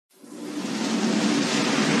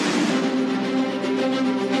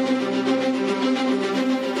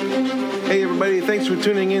thanks for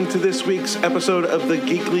tuning in to this week's episode of the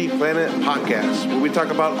Geekery Planet podcast, where we talk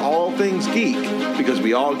about all things geek, because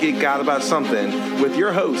we all geek out about something, with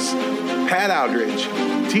your hosts, Pat Aldridge,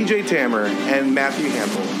 TJ Tammer, and Matthew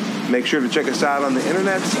Hampel. Make sure to check us out on the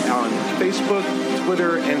internet, on Facebook,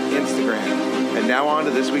 Twitter, and Instagram. And now on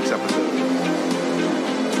to this week's episode.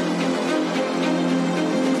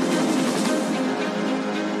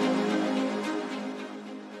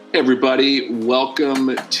 Hey everybody,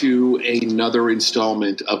 welcome to another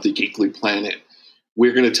installment of the Geekery Planet.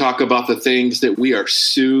 We're going to talk about the things that we are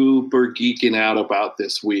super geeking out about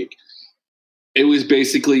this week. It was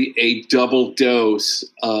basically a double dose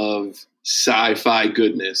of sci-fi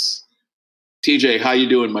goodness. TJ, how you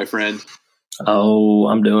doing, my friend? Oh,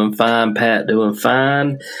 I'm doing fine, Pat, doing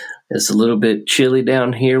fine. It's a little bit chilly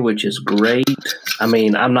down here, which is great. I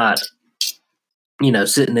mean, I'm not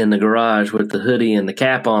sitting in the garage with the hoodie and the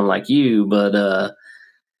cap on like you, but,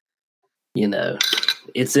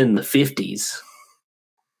 it's in the 50s.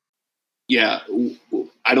 Yeah,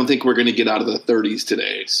 I don't think we're going to get out of the 30s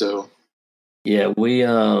today, so. Yeah, we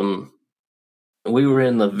were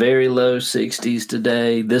in the very low 60s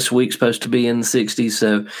today. This week's supposed to be in the 60s,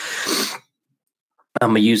 so I'm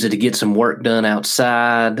going to use it to get some work done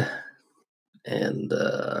outside. And,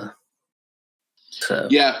 so.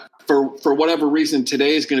 Yeah. For whatever reason,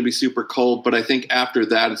 today is going to be super cold, but I think after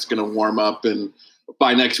that it's going to warm up, and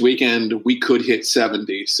by next weekend we could hit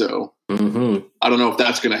 70. So I don't know if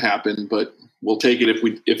that's going to happen, but we'll take it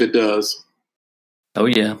if it does. Oh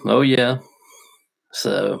yeah.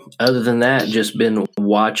 So other than that, just been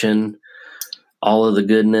watching all of the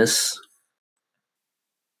goodness.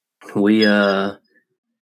 We were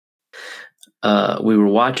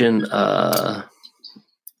watching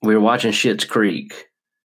Schitt's Creek.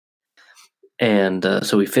 And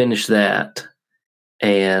so we finished that,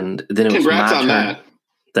 and then it was my turn. That.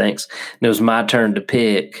 Thanks. And it was my turn to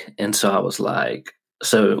pick, and so I was like,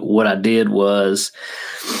 so what I did was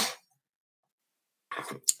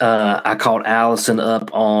I called Allison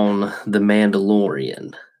up on The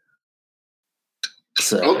Mandalorian.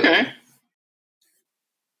 So okay.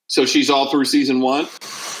 So she's all through season 1?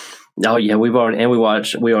 Oh yeah, we already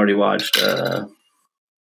watched the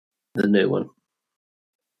new one.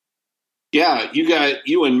 Yeah,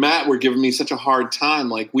 you and Matt were giving me such a hard time.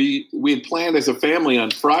 Like we had planned as a family on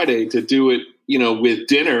Friday to do it, with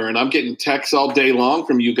dinner, and I'm getting texts all day long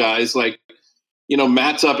from you guys. Like,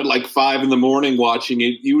 Matt's up at like 5 a.m. watching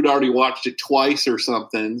it. You'd already watched it twice or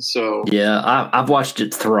something. So yeah, I've watched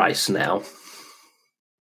it thrice now.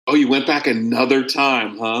 Oh, you went back another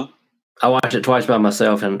time, huh? I watched it twice by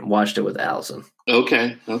myself and watched it with Allison.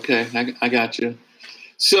 Okay, I got you.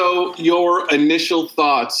 So, your initial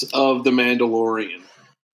thoughts of The Mandalorian?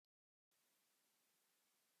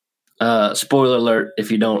 Spoiler alert: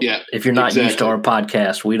 if you're not used to our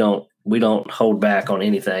podcast, we don't hold back on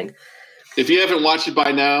anything. If you haven't watched it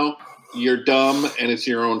by now, you're dumb, and it's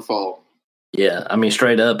your own fault. Yeah, I mean,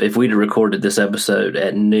 straight up, if we'd recorded this episode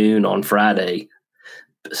at noon on Friday,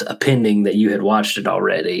 pending that you had watched it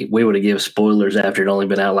already, we would have given spoilers after it only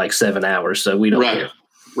been out like 7 hours. So we don't care.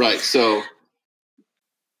 Right. So.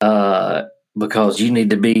 Because you need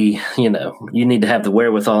to be, you need to have the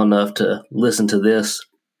wherewithal enough to listen to this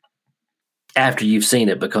after you've seen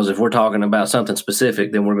it. Because if we're talking about something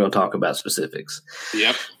specific, then we're going to talk about specifics.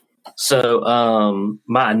 Yep. So,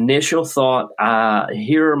 my initial thought,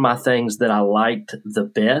 here are my things that I liked the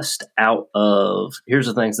best here's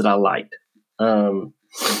the things that I liked.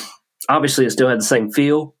 Obviously, it still had the same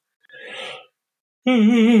feel.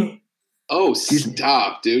 Oh,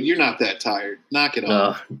 stop, dude. You're not that tired. Knock it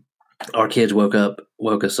off. Our kids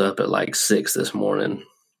woke us up at like 6 this morning.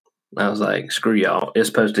 I was like, screw y'all. It's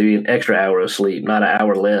supposed to be an extra hour of sleep, not an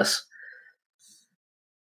hour less.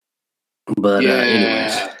 But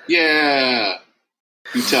anyways. Yeah.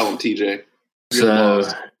 You tell them, TJ.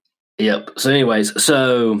 Yep. So anyways,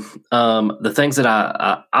 the things that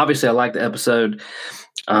I obviously I liked the episode.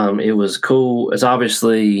 It was cool. It's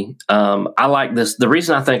obviously, I like this. The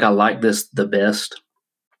reason I think I like this the best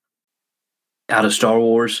out of Star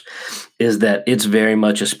Wars is that it's very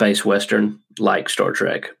much a space Western like Star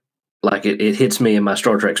Trek. Like it hits me in my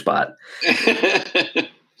Star Trek spot.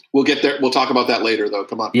 We'll get there. We'll talk about that later though.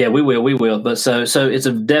 Come on. Yeah, we will. But so it's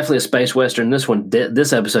definitely a space Western. This one,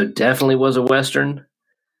 this episode definitely was a Western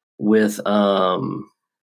with, this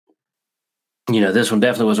one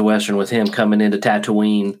definitely was a Western with him coming into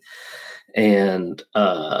Tatooine and,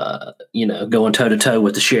 going toe to toe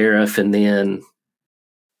with the sheriff and then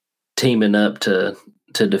teaming up to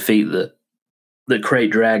defeat the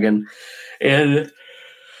crate dragon. And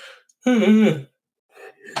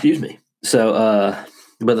excuse me. So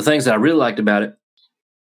But the things that I really liked about it,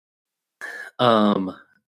 I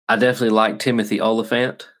definitely liked Timothy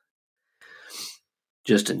Oliphant,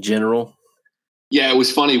 just in general. Yeah, it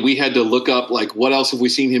was funny. We had to look up, like, what else have we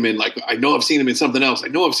seen him in? Like, I know I've seen him in something else.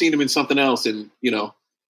 And,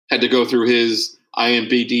 had to go through his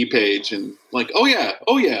IMDb page and like, oh yeah.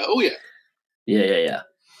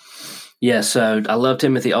 Yeah, so I love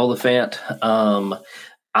Timothy Oliphant.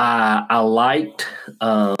 I liked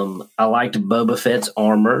Boba Fett's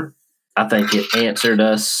armor. I think it answered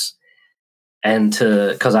us, and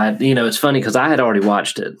because it's funny because I had already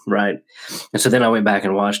watched it, right, and so then I went back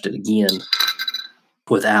and watched it again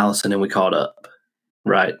with Allison, and we caught up,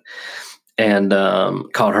 right, and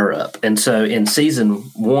caught her up, and so in season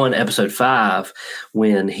 1, episode 5,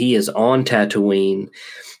 when he is on Tatooine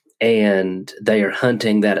and they are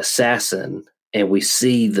hunting that assassin. And we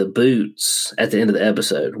see the boots at the end of the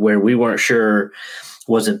episode where we weren't sure,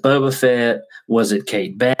 was it Boba Fett? Was it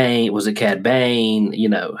Cad Bane? Was it Cad Bane?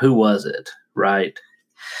 Who was it? Right.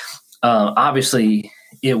 Obviously,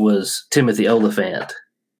 it was Timothy Oliphant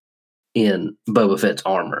in Boba Fett's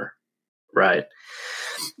armor. Right.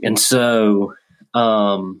 And so,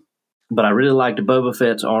 but I really liked Boba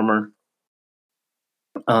Fett's armor.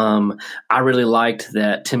 I really liked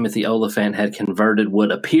that Timothy Oliphant had converted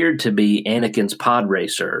what appeared to be Anakin's pod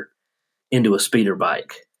racer into a speeder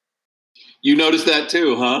bike. You noticed that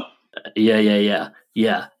too, huh? Yeah.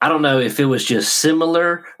 I don't know if it was just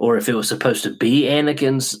similar or if it was supposed to be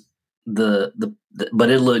Anakin's, but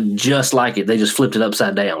it looked just like it. They just flipped it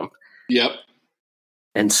upside down. Yep.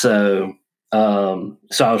 And so I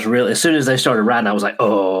was really, as soon as they started riding, I was like,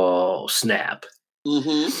 oh, snap.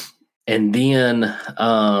 Mm-hmm. And then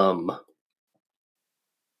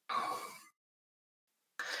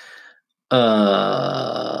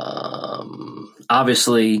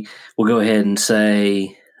obviously we'll go ahead and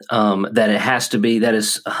say that it has to be, that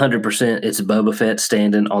is 100%, it's Boba Fett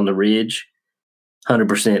standing on the ridge.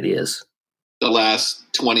 100% is. The last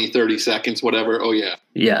 20, 30 seconds, whatever. Oh, yeah.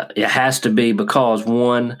 Yeah, it has to be because,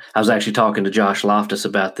 one, I was actually talking to Josh Loftus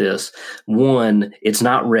about this. One, it's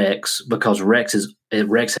not Rex because Rex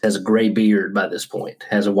has a gray beard by this point,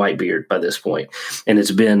 has a white beard by this point, and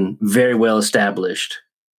it's been very well established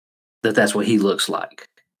that that's what he looks like.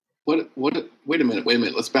 Wait a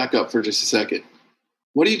minute. Let's back up for just a second.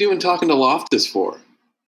 What are you doing talking to Loftus for?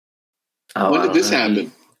 Oh, when did this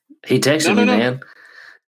happen? He texted me, man.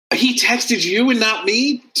 He texted you and not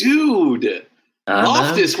me? Dude.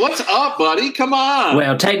 Loftus, what's up, buddy? Come on.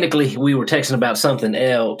 Well, technically, we were texting about something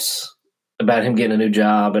else, about him getting a new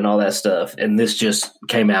job and all that stuff, and this just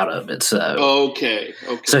came out of it. So Okay.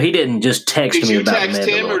 So he didn't just text me about Did you text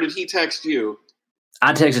him or did he text you?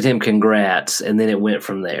 I texted him congrats, and then it went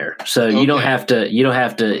from there. So you don't have to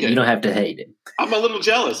hate him. I'm a little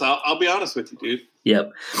jealous. I'll be honest with you, dude.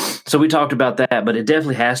 Yep. So we talked about that, but it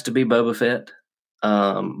definitely has to be Boba Fett.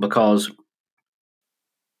 Because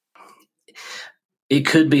it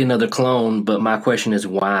could be another clone, but my question is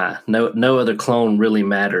why? No other clone really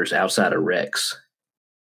matters outside of Rex.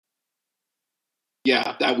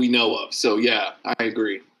 Yeah, that we know of. So yeah, I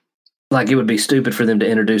agree. Like it would be stupid for them to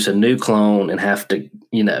introduce a new clone and have to,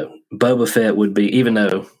 Boba Fett would be, even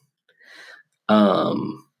though,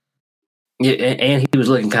 and he was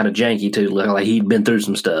looking kind of janky too, like he'd been through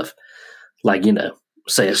some stuff, like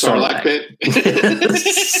say a Sarlacc pit.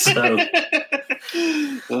 So,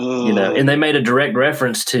 and they made a direct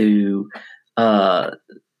reference to,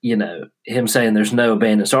 him saying there's no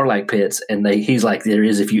abandoned Sarlacc pits, and he's like, there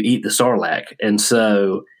is if you eat the Sarlacc, and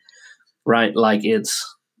so, right, like it's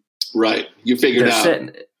right. You figured out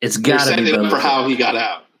it's got to be Boba for Fett. how he got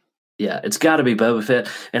out. Yeah, it's got to be Boba Fett.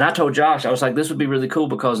 And I told Josh, I was like, this would be really cool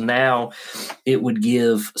because now it would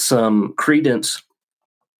give some credence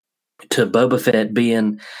to Boba Fett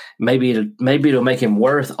being maybe it'll make him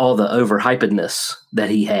worth all the overhypedness that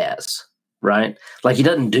he has, right? Like he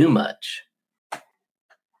doesn't do much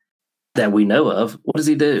that we know of. What does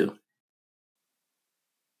he do?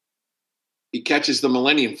 He catches the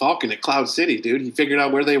Millennium Falcon at Cloud City, dude. He figured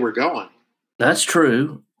out where they were going. That's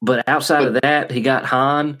true. But outside of that, he got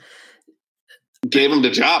Han. Gave him to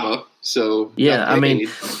Jabba. So yeah, I mean,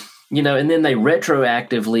 and then they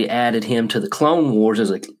retroactively added him to the Clone Wars as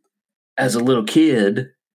a little kid,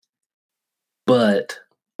 but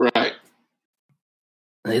right,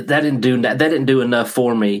 that didn't do enough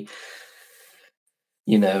for me.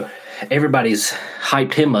 Everybody's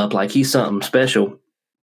hyped him up like he's something special.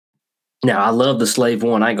 Now I love the Slave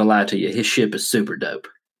One. I ain't gonna lie to you, his ship is super dope.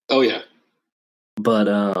 Oh yeah, but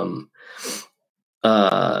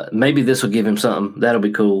maybe this will give him something that'll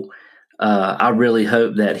be cool. I really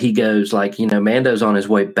hope that he goes like Mando's on his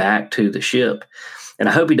way back to the ship. And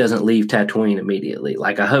I hope he doesn't leave Tatooine immediately.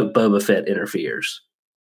 Like, I hope Boba Fett interferes.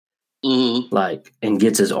 Mm-hmm. Like, and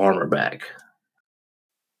gets his armor back.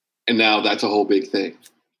 And now that's a whole big thing.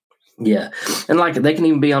 Yeah. And like, they can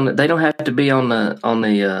even be they don't have to be on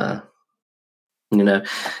the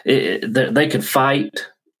they could fight.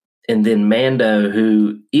 And then Mando,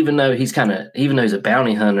 who, even though he's a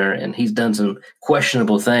bounty hunter and he's done some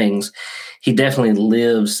questionable things, he definitely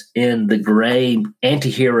lives in the gray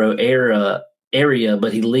anti-hero area,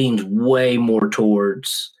 but he leans way more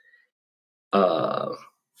towards hero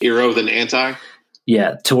than anti.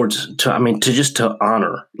 Yeah, to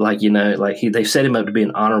honor, they've set him up to be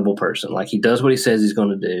an honorable person. Like, he does what he says he's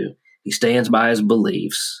going to do. He stands by his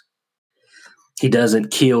beliefs. He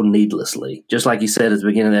doesn't kill needlessly. Just like he said at the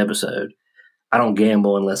beginning of the episode, I don't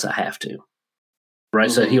gamble unless I have to. Right?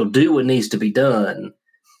 Mm-hmm. So he'll do what needs to be done,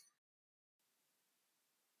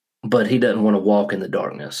 but he doesn't want to walk in the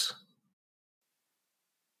darkness.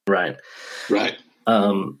 Right. Right.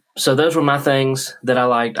 So those were my things that I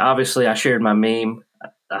liked. Obviously, I shared my meme.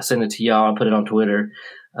 I sent it to y'all. I put it on Twitter.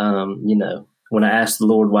 When I asked the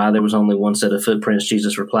Lord why there was only one set of footprints,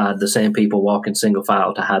 Jesus replied, "The same people walk in single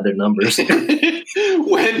file to hide their numbers." when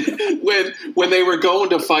they were going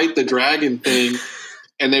to fight the dragon thing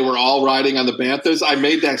and they were all riding on the banthas, I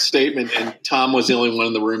made that statement, and Tom was the only one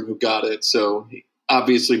in the room who got it. So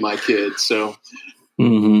obviously my kid. So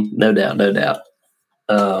no doubt.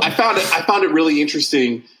 I found it really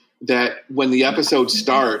interesting that when the episode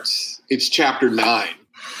starts, it's chapter 9.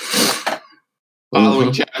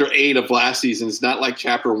 Following chapter 8 of last season. It's not like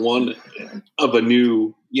chapter 1 of a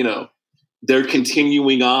new, they're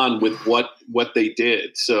continuing on with what they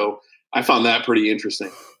did. So I found that pretty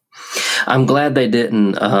interesting. I'm glad they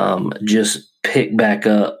didn't just pick back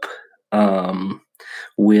up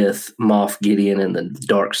with Moff Gideon and the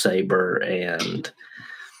Darksaber, and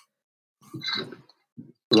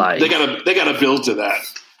like they gotta build to that.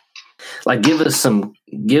 Like, give us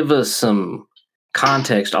some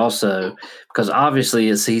context also, because obviously,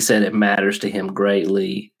 as he said, it matters to him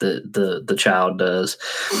greatly. The child does,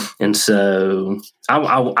 and so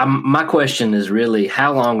my question is really,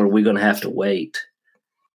 how long are we going to have to wait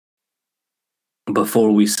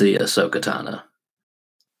before we see Ahsoka Tano?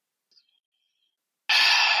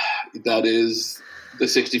 That is the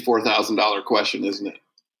 $64,000 question, isn't it?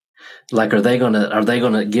 Like, are they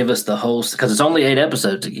gonna give us the whole? Because it's only 8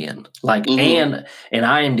 episodes again. Like, and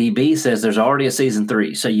IMDb says there's already a season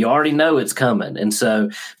 3, so you already know it's coming. And so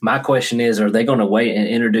my question is, are they going to wait and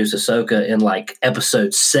introduce Ahsoka in like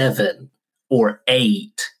episode 7 or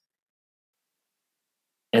 8,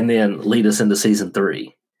 and then lead us into season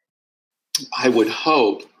 3? I would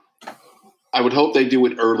hope they do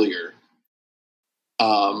it earlier,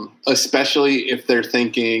 especially if they're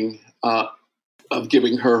thinking of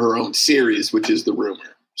giving her own series, which is the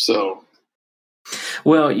rumor. So,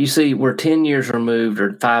 well, you see, we're 10 years removed,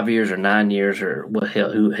 or 5 years, or 9 years, or what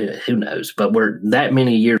hell, who knows? But we're that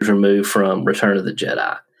many years removed from Return of the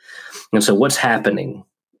Jedi. And so what's happening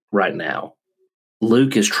right now?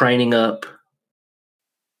 Luke is training up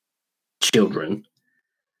children.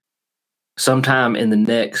 Sometime in the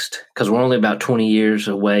next, because we're only about 20 years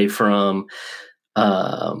away from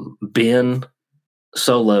Ben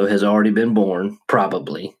Solo has already been born,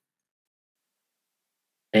 probably.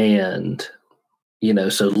 And,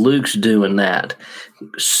 so Luke's doing that.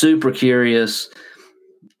 Super curious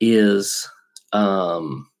is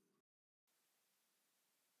what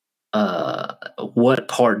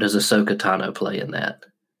part does Ahsoka Tano play in that?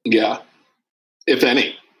 Yeah, if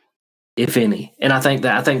any. If any. And I think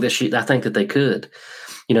that they could.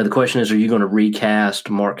 The question is, are you going to recast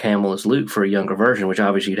Mark Hamill as Luke for a younger version, which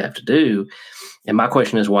obviously you'd have to do. And my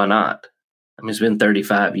question is, why not? I mean, it's been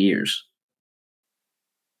 35 years.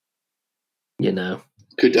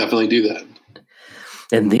 Could definitely do that.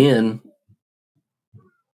 And then,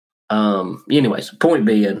 anyways, point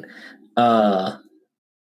being, I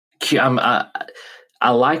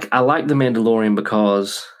like The Mandalorian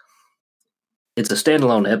because it's a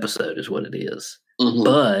standalone episode, is what it is. Mm-hmm.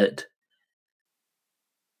 But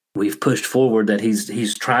we've pushed forward that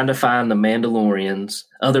he's trying to find other Mandalorians,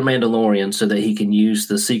 so that he can use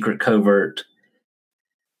the secret covert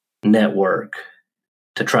network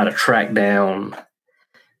to try to track down.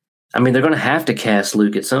 I mean, they're going to have to cast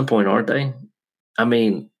Luke at some point, aren't they? I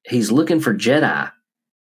mean, he's looking for Jedi.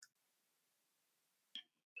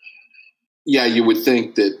 Yeah, you would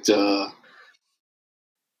think that.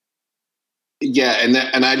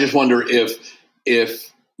 And I just wonder if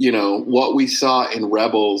what we saw in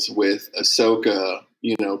Rebels with Ahsoka,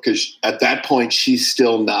 because at that point she's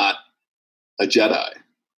still not a Jedi.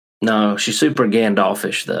 No, she's super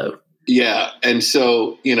Gandalfish, though. Yeah. And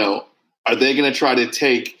so, are they going to try to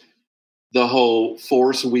take the whole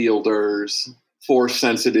force wielders, force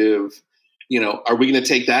sensitive, are we going to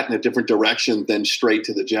take that in a different direction than straight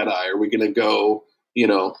to the Jedi? Are we going to go,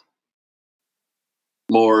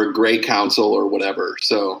 more Grey Council or whatever?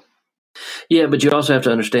 So, yeah, but you also have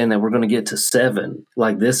to understand that we're going to get to 7.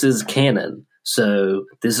 Like, this is canon. So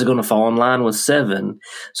this is going to fall in line with 7.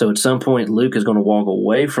 So at some point, Luke is going to walk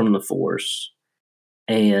away from the Force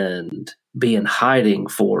and be in hiding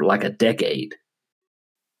for like a decade.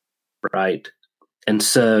 Right. And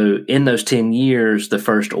so in those 10 years, the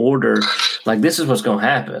First Order, like, this is what's going to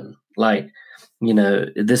happen. Like,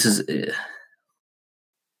 this is,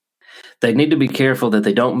 they need to be careful that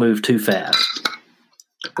they don't move too fast.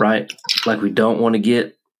 Right. Like, we don't want to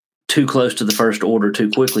get too close to the First Order too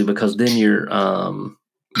quickly, because then you're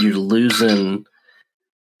losing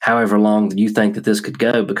however long you think that this could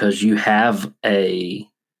go, because you have a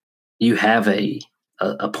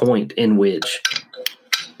point in which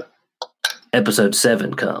Episode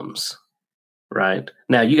 7 comes. Right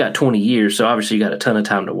now, you got 20 years, so obviously you got a ton of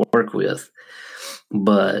time to work with,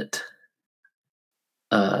 but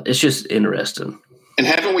it's just interesting. And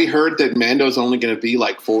haven't we heard that Mando's only going to be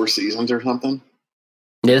like 4 seasons or something?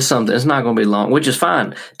 Yeah, it's something. It's not going to be long, which is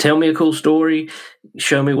fine. Tell me a cool story,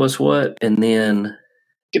 show me what's what, and then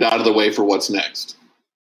get out of the way for what's next.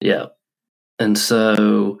 Yeah. And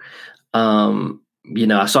so,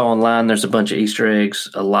 I saw online there's a bunch of Easter eggs,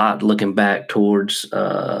 a lot looking back towards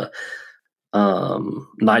Knights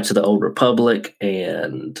of the Old Republic,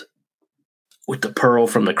 and with the pearl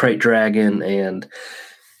from the Krayt Dragon, and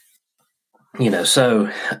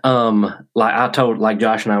like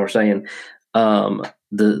Josh and I were saying,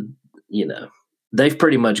 they've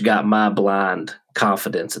pretty much got my blind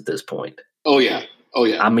confidence at this point. Oh yeah.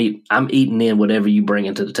 I'm eating in whatever you bring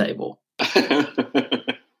into the table.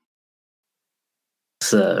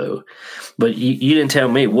 So, but you didn't tell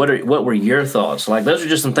me what were your thoughts? Like, those are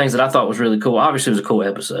just some things that I thought was really cool. Obviously, it was a cool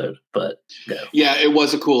episode, but go. Yeah, it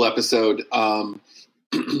was a cool episode.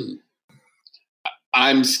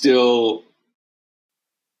 I'm still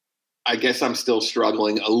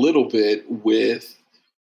struggling a little bit with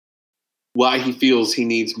why he feels he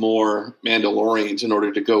needs more Mandalorians in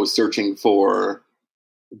order to go searching for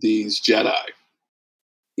these Jedi.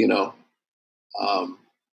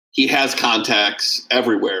 He has contacts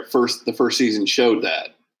everywhere. The first season showed that.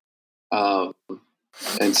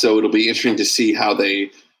 And so it'll be interesting to see how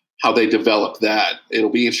they develop that. It'll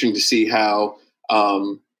be interesting to see how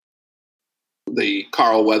the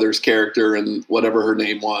Carl Weathers character and whatever her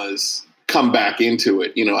name was come back into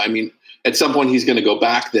it. At some point he's going to go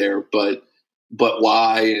back there, but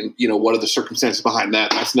why? And, what are the circumstances behind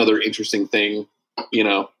that? That's another interesting thing,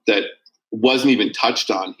 that wasn't even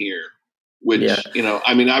touched on here, which,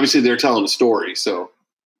 obviously they're telling a story. So,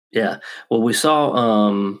 yeah. Well, we saw,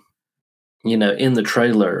 in the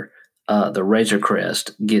trailer, the Razor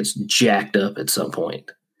Crest gets jacked up at some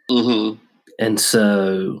point. Mm-hmm. And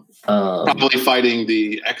so, probably fighting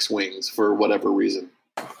the X-Wings for whatever reason.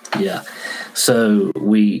 Yeah. So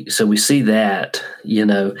we see that, you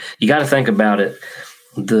got to think about it.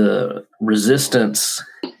 The resistance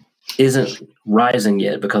isn't rising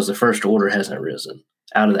yet because the First Order hasn't risen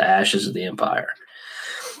out of the ashes of the Empire.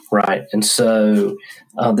 Right. And so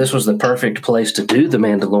this was the perfect place to do The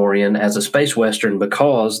Mandalorian as a space Western,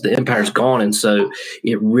 because the Empire's gone. And so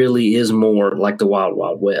it really is more like the Wild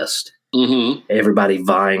Wild West. Mm-hmm. Everybody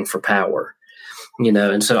vying for power,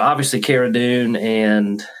 and so obviously Cara Dune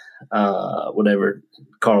and whatever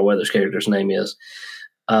Carl Weathers' character's name is,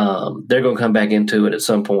 they're going to come back into it at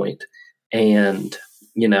some point. And,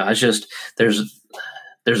 it's just, there's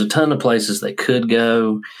a ton of places they could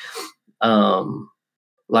go.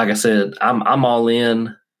 Like I said, I'm all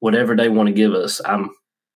in. Whatever they want to give us,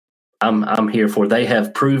 I'm here for. They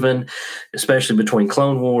have proven, especially between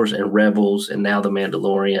Clone Wars and Rebels and now The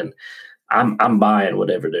Mandalorian, I'm buying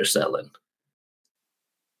whatever they're selling.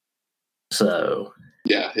 So,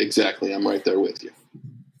 yeah, exactly. I'm right there with you.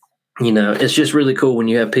 It's just really cool when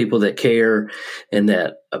you have people that care and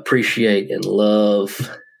that appreciate and love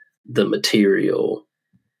the material,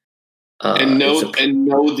 and know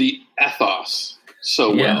the ethos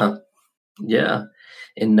so well. Yeah,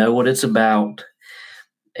 and know what it's about,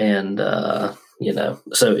 and so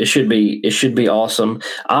it should be awesome.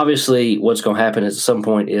 Obviously, what's going to happen at some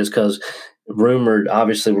point is, because rumored,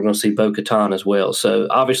 obviously, we're going to see Bo-Katan as well. So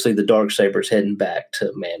obviously, the Darksaber's heading back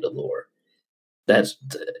to Mandalore. That's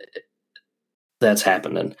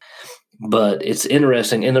happening. But it's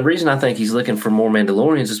interesting. And the reason I think he's looking for more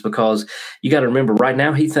Mandalorians is because you got to remember, right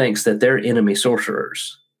now he thinks that they're enemy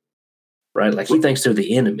sorcerers, right? Like, he thinks they're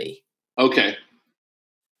the enemy. Okay.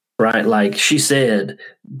 Right, like she said,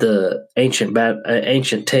 the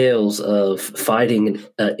ancient tales of fighting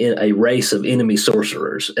a race of enemy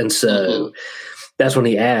sorcerers, and so that's when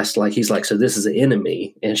he asked, like, he's like, "So this is an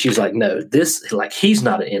enemy?" And she's like, "No, this, like, he's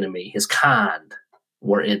not an enemy. His kind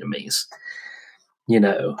were enemies, you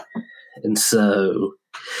know." And so,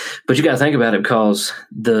 but you got to think about it, because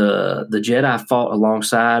the Jedi fought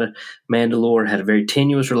alongside Mandalore, had a very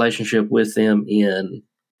tenuous relationship with them in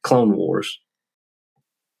Clone Wars.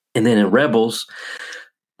 And then in Rebels,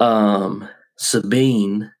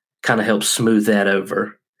 Sabine kind of helps smooth that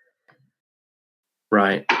over,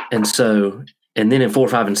 right? And so, and then in 4,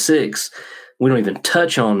 5, and 6, we don't even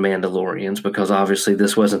touch on Mandalorians, because obviously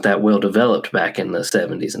this wasn't that well developed back in the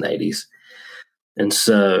 70s and 80s. And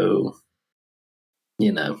so,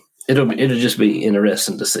 it'll just be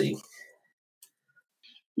interesting to see.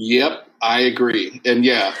 Yep, I agree. And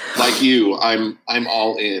yeah, like you, I'm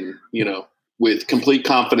all in, with complete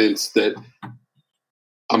confidence that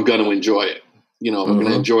I'm going to enjoy it. I'm going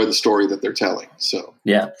to enjoy the story that they're telling. So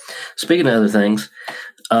yeah. Speaking of other things,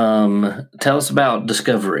 tell us about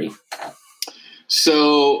Discovery.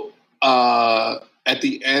 So at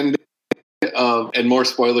the end of, and more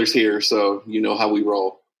spoilers here, so you know how we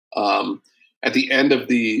roll. At the end of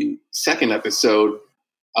the second episode,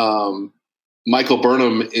 Michael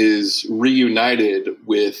Burnham is reunited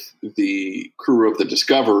with the crew of the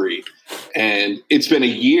Discovery, and it's been a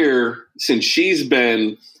year since she's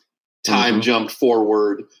been time jumped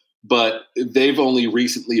forward, but they've only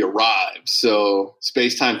recently arrived. So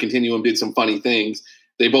Space-Time Continuum did some funny things.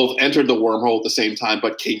 They both entered the wormhole at the same time,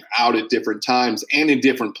 but came out at different times and in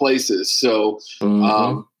different places. So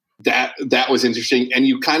that was interesting, and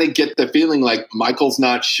you kind of get the feeling like Michael's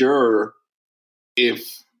not sure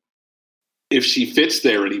if she fits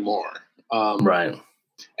there anymore. Right.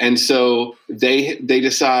 And so they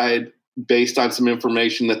decide, based on some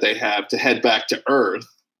information that they have, to head back to Earth.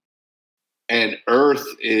 And Earth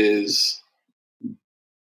is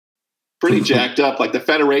pretty jacked up. Like, the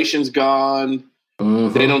Federation's gone.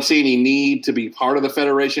 They don't see any need to be part of the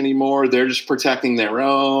Federation anymore. They're just protecting their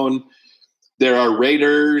own. There are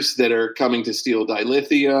raiders that are coming to steal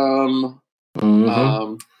dilithium.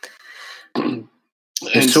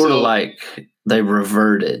 It's sort of like they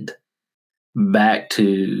reverted back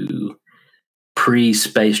to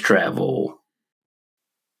pre-space travel.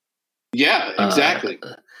 Yeah, exactly.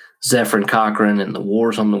 Zephyr Cochrane and the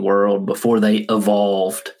Wars on the World before they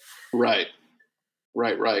evolved. Right.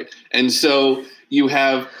 And so you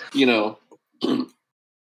have,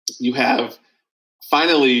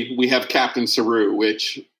 finally we have Captain Saru,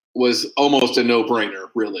 which was almost a no-brainer,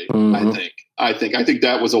 really. I think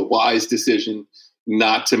that was a wise decision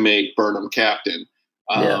not to make Burnham captain,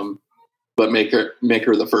 but make her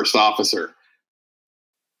the first officer.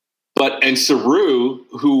 And Saru,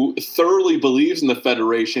 who thoroughly believes in the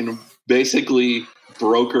Federation, basically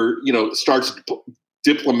starts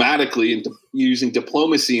diplomatically and using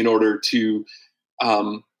diplomacy in order to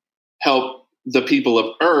help the people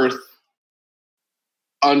of Earth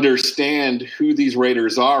understand who these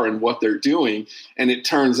raiders are and what they're doing. And it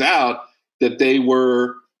turns out that they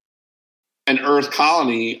were an Earth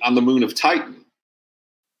colony on the moon of Titan.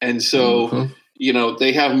 And so,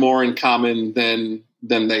 they have more in common than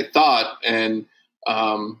they thought. And,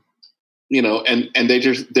 and they're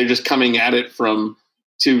just coming at it from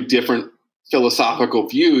two different philosophical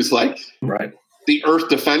views, like the Earth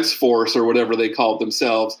Defense Force, or whatever they called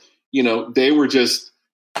themselves. They were just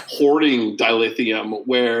hoarding dilithium,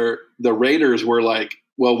 where the raiders were like,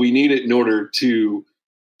 well, we need it in order to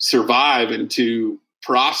survive and to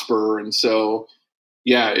prosper. And so,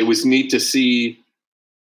 it was neat to see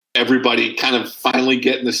everybody kind of finally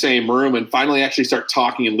get in the same room and finally actually start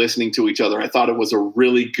talking and listening to each other. I thought it was a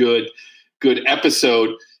really good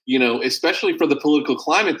episode, especially for the political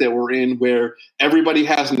climate that we're in, where everybody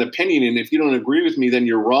has an opinion. And if you don't agree with me, then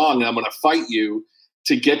you're wrong. And I'm going to fight you,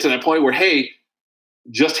 to get to that point where, hey,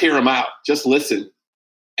 just hear them out, just listen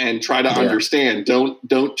and try to understand. Don't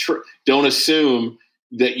assume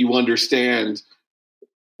that you understand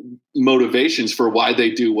motivations for why they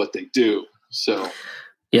do what they do. So,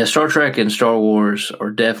 yeah, Star Trek and Star Wars are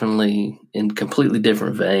definitely in completely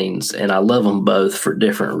different veins, and I love them both for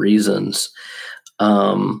different reasons.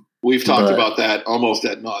 We've talked about that almost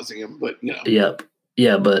ad nauseum, but Yep.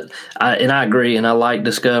 Yeah, but I agree, and I like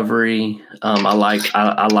Discovery. I liked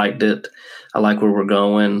it. I like where we're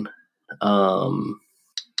going. The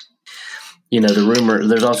rumor.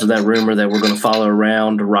 There's also that rumor that we're going to follow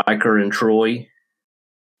around Riker and Troy,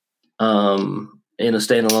 in a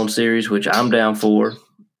standalone series, which I'm down for.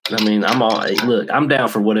 I mean, I'm down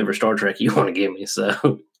for whatever Star Trek you want to give me.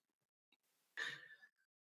 So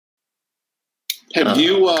Have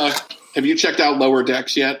you checked out Lower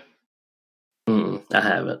Decks yet? I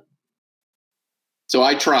haven't. So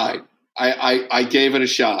I tried. I gave it a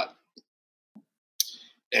shot,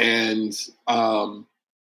 and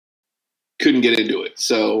couldn't get into it.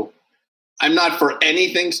 So I'm not for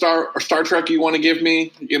anything Star Trek you want to give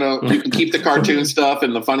me. You can keep the cartoon stuff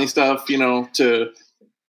and the funny stuff. To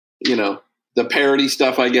the parody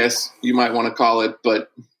stuff, I guess you might want to call it. But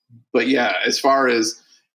yeah, as far as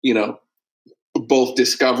both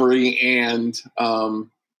Discovery and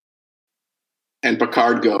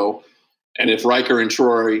Picard go, and if Riker and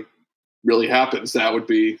Troy really happens, that would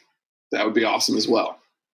be awesome as well.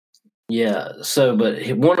 Yeah. So, but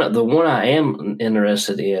the one I am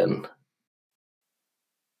interested in,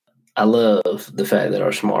 I love the fact that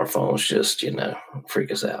our smartphones just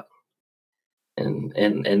freak us out,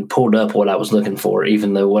 and pulled up what I was looking for,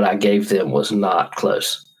 even though what I gave them was not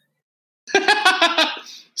close.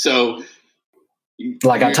 So,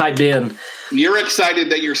 like I typed in, you're excited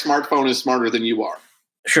that your smartphone is smarter than you are.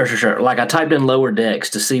 Sure. Like I typed in Lower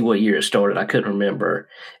Decks to see what year it started. I couldn't remember.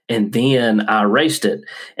 And then I erased it.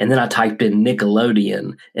 And then I typed in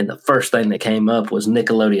Nickelodeon. And the first thing that came up was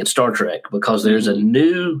Nickelodeon Star Trek, because there is a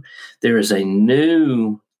new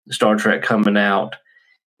Star Trek coming out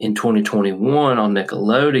in 2021 on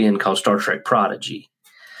Nickelodeon called Star Trek Prodigy.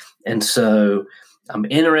 And so I'm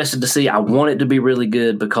interested to see. I want it to be really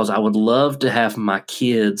good because I would love to have my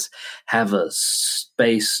kids have a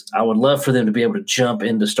space. I would love for them to be able to jump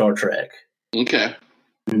into Star Trek. Okay.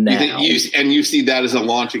 Now. You see that as a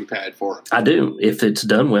launching pad for them? I do. If it's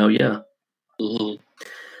done well, yeah. Mm-hmm.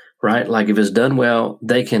 Right? Like if it's done well,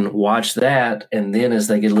 they can watch that. And then as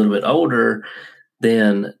they get a little bit older,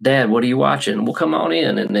 then, Dad, what are you watching? Well, come on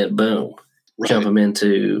in. And then boom, jump them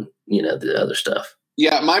into, the other stuff.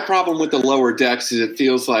 Yeah, my problem with the Lower Decks is it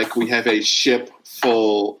feels like we have a ship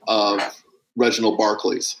full of Reginald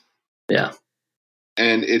Barclays. Yeah.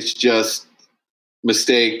 And it's just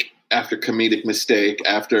mistake after comedic mistake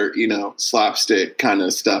after, slapstick kind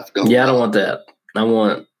of stuff going on. Yeah, I don't want that. I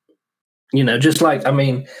want, just like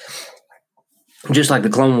the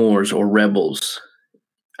Clone Wars or Rebels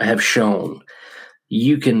have shown,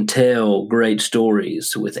 you can tell great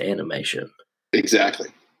stories with animation. Exactly.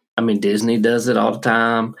 Disney does it all the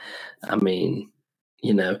time. Everybody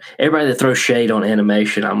that throws shade on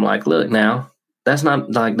animation, I'm like, look now, that's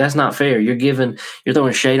not fair. You're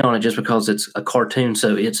throwing shade on it just because it's a cartoon,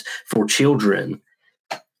 so it's for children.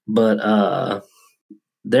 But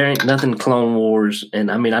there ain't nothing Clone Wars,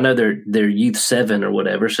 and I know they're Youth 7 or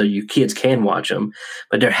whatever, so you kids can watch them,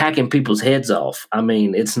 but they're hacking people's heads off.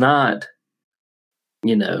 It's not,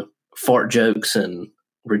 fart jokes and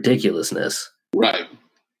ridiculousness. Right.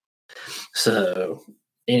 So,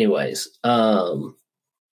 anyways, but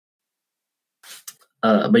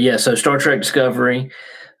yeah, so Star Trek Discovery,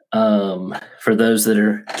 for those that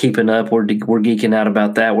are keeping up, we're geeking out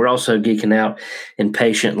about that. We're also geeking out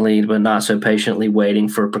impatiently, but not so patiently waiting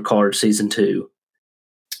for Picard season 2.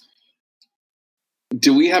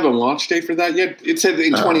 Do we have a launch date for that yet? It said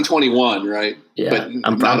in 2021, right? Yeah,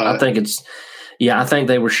 but I think it's. Yeah, I think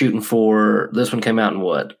they were shooting for this one. Came out in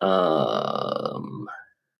what?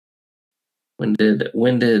 When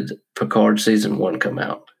did Picard season 1 come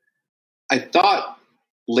out? I thought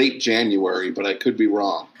late January, but I could be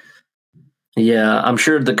wrong. Yeah, I'm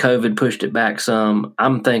sure the COVID pushed it back some.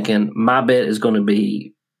 I'm thinking my bet is going to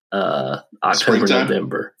be October, Springtime?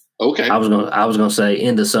 November. Okay. I was going to say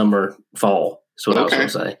into summer, fall. That's what I was going to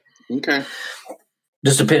say. Okay.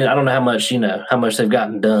 Just depending. I don't know how much they've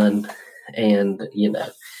gotten done, and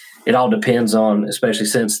it all depends on, especially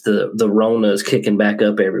since the Rona is kicking back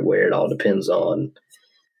up everywhere. It all depends on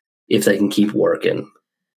if they can keep working.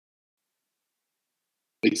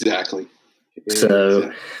 Exactly.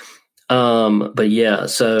 So, but yeah,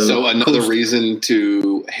 so another reason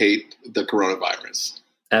to hate the coronavirus.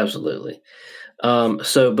 Absolutely.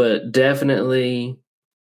 But definitely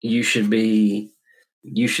you should be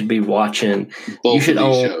watching both of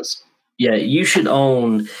these shows. Yeah, you should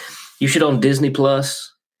own Disney Plus.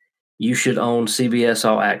 You should own CBS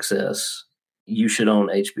All Access. You should own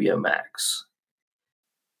HBO Max.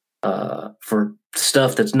 For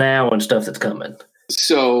stuff that's now and stuff that's coming.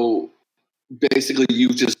 So basically, you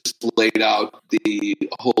just laid out the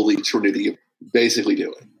holy trinity of basically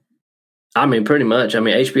doing. Pretty much.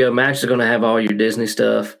 HBO Max is going to have all your Disney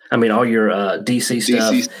stuff. All your DC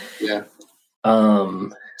stuff. Yeah.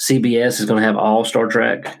 CBS is going to have all Star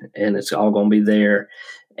Trek, and it's all going to be there.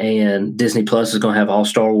 And Disney Plus is going to have all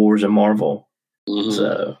Star Wars and Marvel. Mm-hmm.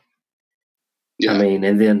 So, yeah.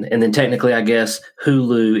 And then technically, I guess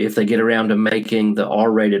Hulu, if they get around to making the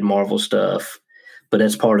R-rated Marvel stuff, but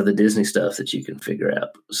that's part of the Disney stuff that you can figure out.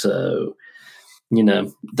 So,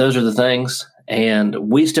 those are the things. And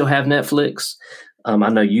we still have Netflix. I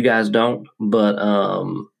know you guys don't, but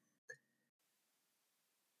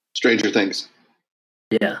Stranger Things.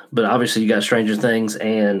 Yeah, but obviously you got Stranger Things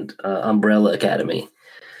and Umbrella Academy.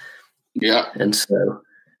 Yeah. And so,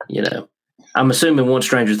 I'm assuming once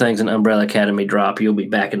Stranger Things and Umbrella Academy drop, you'll be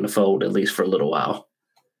back in the fold at least for a little while.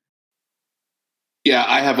 Yeah,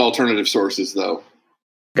 I have alternative sources though.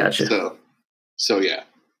 Gotcha. So yeah.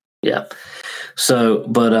 Yeah. So,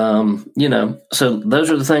 but so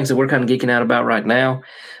those are the things that we're kind of geeking out about right now.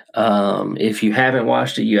 If you haven't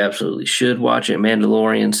watched it, you absolutely should watch it.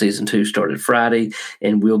 Mandalorian season 2 started Friday,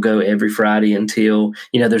 and we'll go every Friday until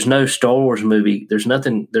there's no Star Wars movie. There's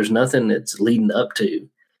nothing that's leading up to.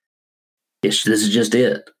 This is just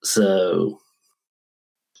it. So,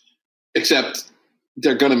 except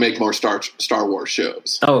they're going to make more Star Wars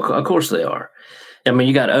shows. Oh, of course they are. I mean,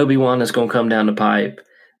 you got Obi-Wan that's going to come down the pipe.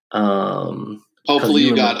 Hopefully,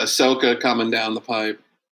 you got Ahsoka coming down the pipe.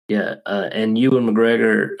 Yeah, and Ewan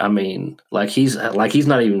McGregor. I mean, he's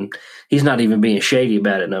not even being shady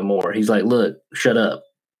about it no more. He's like, look, shut up.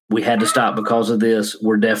 We had to stop because of this.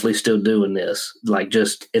 We're definitely still doing this.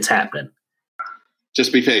 It's happening.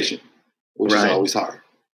 Just be patient, which is always hard.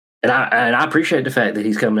 And I appreciate the fact that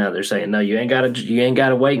he's coming out there saying, no, you ain't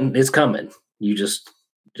gotta wait. It's coming. You just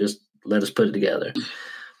let us put it together.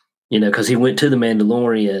 Because he went to the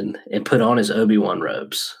Mandalorian and put on his Obi-Wan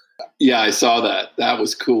robes. Yeah, I saw that. That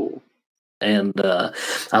was cool. And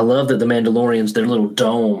I love that the Mandalorians, their little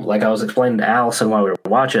dome, like I was explaining to Allison while we were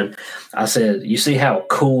watching, I said, you see how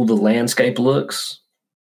cool the landscape looks?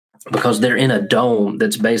 Because they're in a dome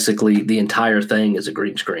that's basically the entire thing is a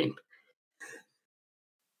green screen.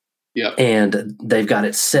 Yeah. And they've got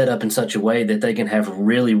it set up in such a way that they can have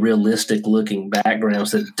really realistic looking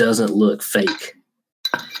backgrounds that doesn't look fake,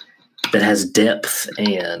 that has depth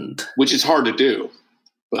and... Which is hard to do.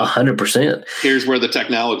 100%. Here's where the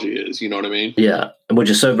technology is. You know what I mean? Yeah, which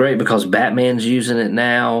is so great because Batman's using it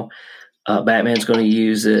now. Batman's going to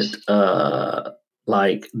use it.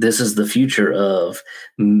 This is the future of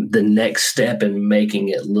the next step in making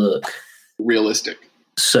it look realistic.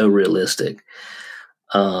 So realistic.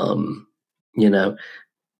 And then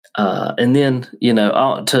we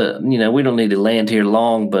don't need to land here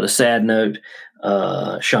long, but a sad note: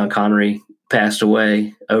 Sean Connery passed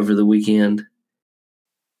away over the weekend.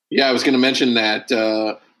 Yeah, I was going to mention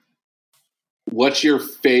that. What's your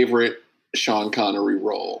favorite Sean Connery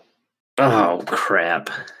role? Oh, crap.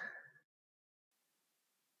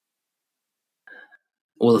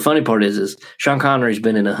 Well, the funny part is Sean Connery's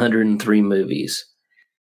been in 103 movies.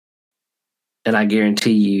 And I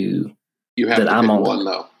guarantee you have that I'm on one,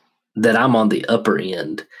 though. That I'm on the upper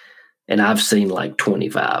end, and I've seen like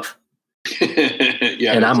 25.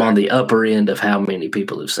 Yeah, and I'm on the upper end of how many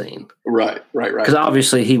people have seen. Right. Because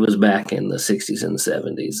obviously he was back in the 60s and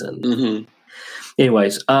 70s. And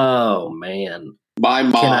anyways, oh man. My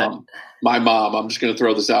mom, I'm just going to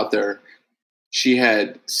throw this out there. She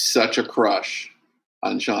had such a crush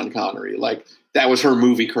on Sean Connery. Like, that was her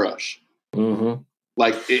movie crush. Mm-hmm.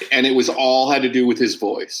 And it was all had to do with his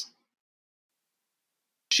voice.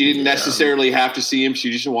 She didn't necessarily have to see him.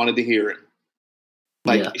 She just wanted to hear him.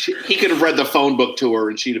 He could have read the phone book to her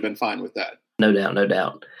and she'd have been fine with that. No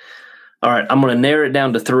doubt. All right. I'm going to narrow it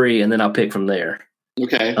down to 3 and then I'll pick from there.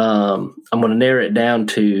 Okay. I'm going to narrow it down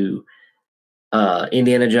to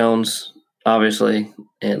Indiana Jones, obviously,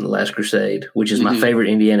 and The Last Crusade, which is my favorite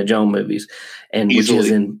Indiana Jones movies. And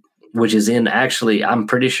Easily. which is in actually, I'm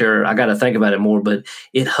pretty sure, I got to think about it more, but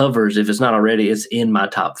it hovers, if it's not already, it's in my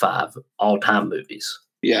top 5 all-time movies.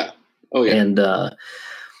 Yeah. Oh, yeah.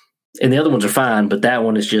 And the other ones are fine, but that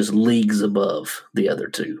one is just leagues above the other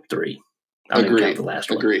 2, 3. I don't even count the last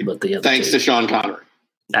one. But the other Thanks to Sean Connery.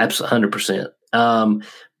 Absolutely,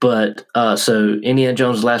 100%. So Indiana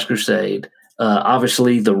Jones' Last Crusade,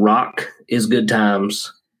 obviously The Rock is Good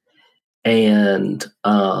Times. And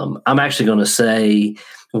I'm actually going to say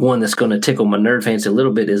one that's going to tickle my nerd fancy a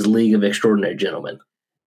little bit is League of Extraordinary Gentlemen.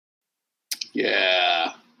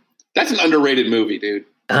 Yeah. That's an underrated movie, dude.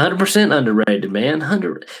 100% underrated, man.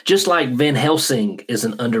 Just like Van Helsing is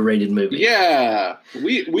an underrated movie. Yeah.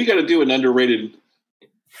 We got to do an underrated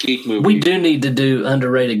geek movie. We do need to do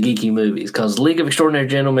underrated geeky movies because League of Extraordinary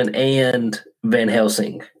Gentlemen and Van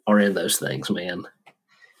Helsing are in those things, man.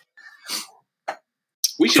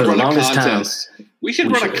 We should run a contest. We should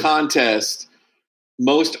run a contest.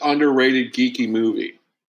 Most underrated geeky movie.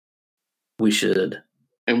 We should.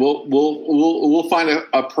 And we'll find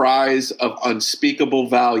a prize of unspeakable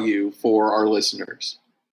value for our listeners.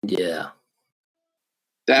 Yeah.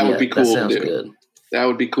 That would be cool that sounds to do. Good. That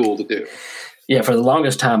would be cool to do. Yeah, for the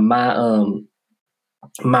longest time, my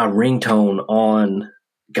ringtone on,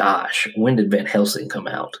 gosh, when did Van Helsing come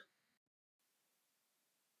out?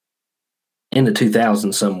 In the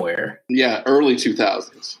 2000s somewhere. Yeah, early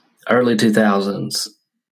 2000s. Early 2000s,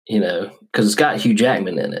 because it's got Hugh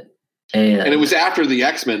Jackman in it. And it was after the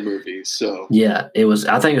X-Men movies, so. Yeah, it was.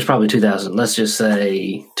 I think it was probably 2000. Let's just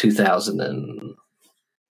say 2000 and.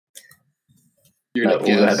 You're going to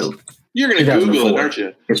guess? You're going to Google it, aren't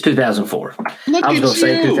you? It's 2004. Look I was going to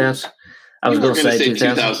say 2000. I was going to say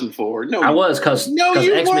 2004. No, I was because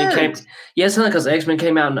X-Men weren't. came. Yes, because X-Men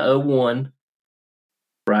came out in 2001,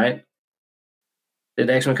 right? Did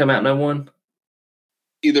X-Men come out in 2001?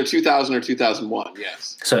 Either 2000 or 2001,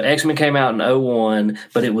 yes. So X-Men came out in 2001,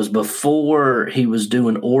 but it was before he was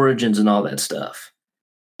doing Origins and all that stuff.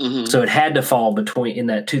 Mm-hmm. So it had to fall in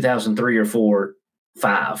that 2003 or 4,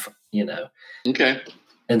 5, Okay.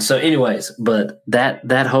 And so anyways, but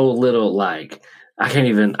that whole little, like, I can't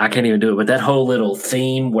even do it, but that whole little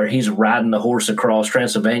theme where he's riding the horse across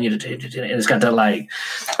Transylvania, and it's got that like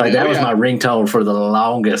that was my ringtone for the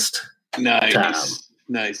longest time.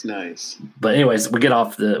 Nice. But anyways, we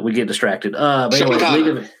get distracted. But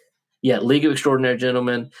anyways, League of Extraordinary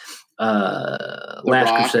Gentlemen,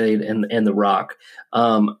 Last Crusade, and The Rock.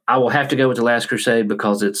 I will have to go with The Last Crusade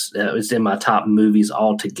because it's in my top movies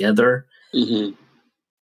altogether. Mm-hmm.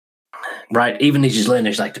 Right, even he's just letting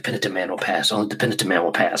it like the penitent man will pass. Only the penitent man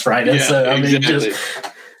will pass. Right, and so exactly.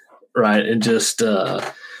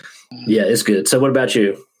 It's good. So, what about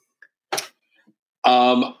you?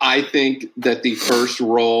 I think that the first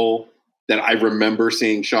role that I remember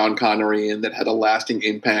seeing Sean Connery in that had a lasting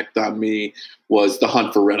impact on me was The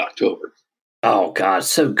Hunt for Red October. Oh God,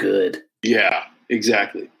 so good. Yeah,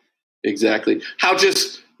 exactly. How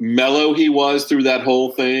just mellow he was through that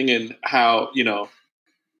whole thing, and how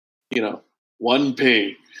one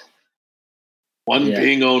ping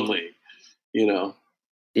only.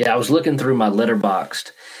 Yeah, I was looking through my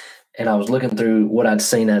Letterboxd. And I was looking through what I'd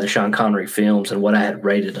seen out of Sean Connery films and what I had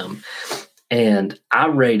rated them. And I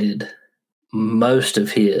rated most of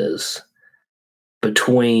his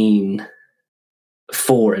between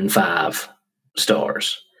 4 and 5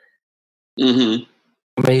 stars. Mm-hmm.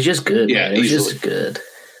 I mean, he's just good. Yeah, man. He's just good.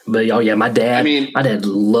 But my dad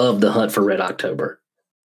loved The Hunt for Red October.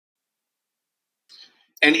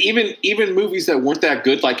 And even movies that weren't that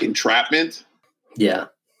good, like Entrapment. Yeah.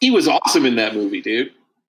 He was awesome in that movie, dude.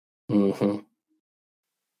 Mm-hmm.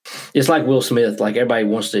 It's like Will Smith. Like, everybody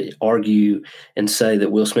wants to argue and say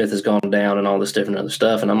that Will Smith has gone down and all this different other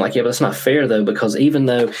stuff. And I'm like, yeah, but that's not fair, though, because even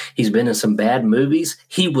though he's been in some bad movies,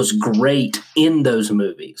 he was great in those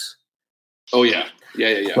movies. Oh, yeah.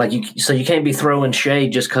 Like, you can't be throwing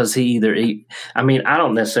shade just because I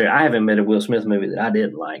haven't met a Will Smith movie that I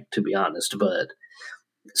didn't like, to be honest, but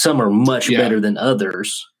some are much better than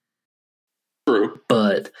others. True.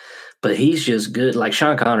 But he's just good. Like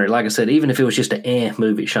Sean Connery, like I said, even if it was just an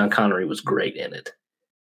movie, Sean Connery was great in it.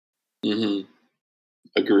 Mm-hmm.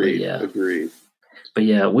 Agreed. But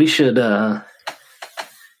yeah, we should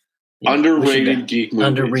underrated geek movies.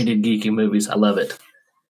 Underrated geeky movies. I love it.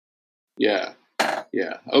 Yeah.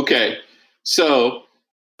 Okay. So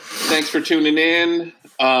thanks for tuning in.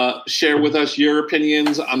 Share with us your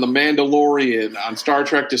opinions on The Mandalorian, on Star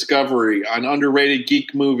Trek Discovery, on underrated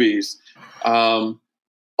geek movies.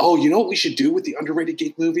 You know what we should do with the underrated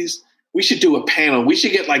geek movies? We should do a panel. We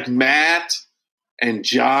should get like Matt and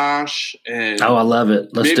Josh and I love it.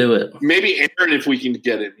 Let's do it. Maybe Aaron if we can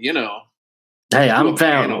get him. Hey, I'm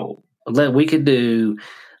found. We could do.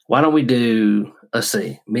 Why don't we do? Let's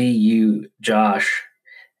see. Me, you, Josh,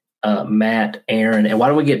 Matt, Aaron, and why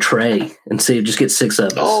don't we get Trey and see? Just get 6 of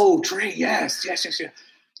us. Oh, Trey! Yes.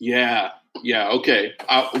 Yeah. Okay.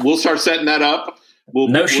 We'll start setting that up.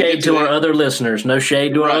 No shade to our other listeners. No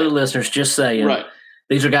shade to our other listeners. Just saying. Right.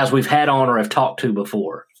 These are guys we've had on or have talked to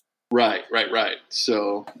before. Right.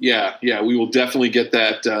 So yeah, we will definitely get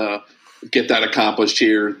that accomplished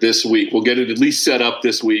here this week. We'll get it at least set up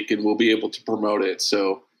this week, and we'll be able to promote it.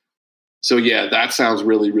 So yeah, that sounds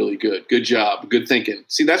really, really good. Good job. Good thinking.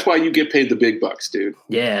 See, that's why you get paid the big bucks, dude.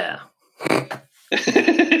 Yeah.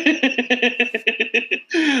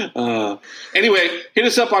 Anyway, hit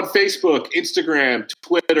us up on Facebook, Instagram,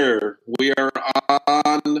 Twitter. We are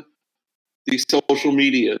on the social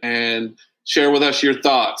media, and share with us your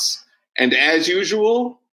thoughts. And as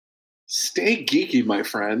usual, stay geeky, my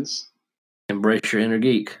friends. Embrace your inner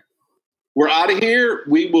geek. We're out of here.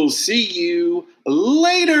 We will see you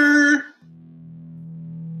later.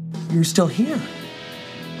 You're still here.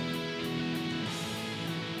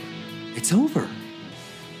 It's over.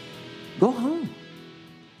 Go home.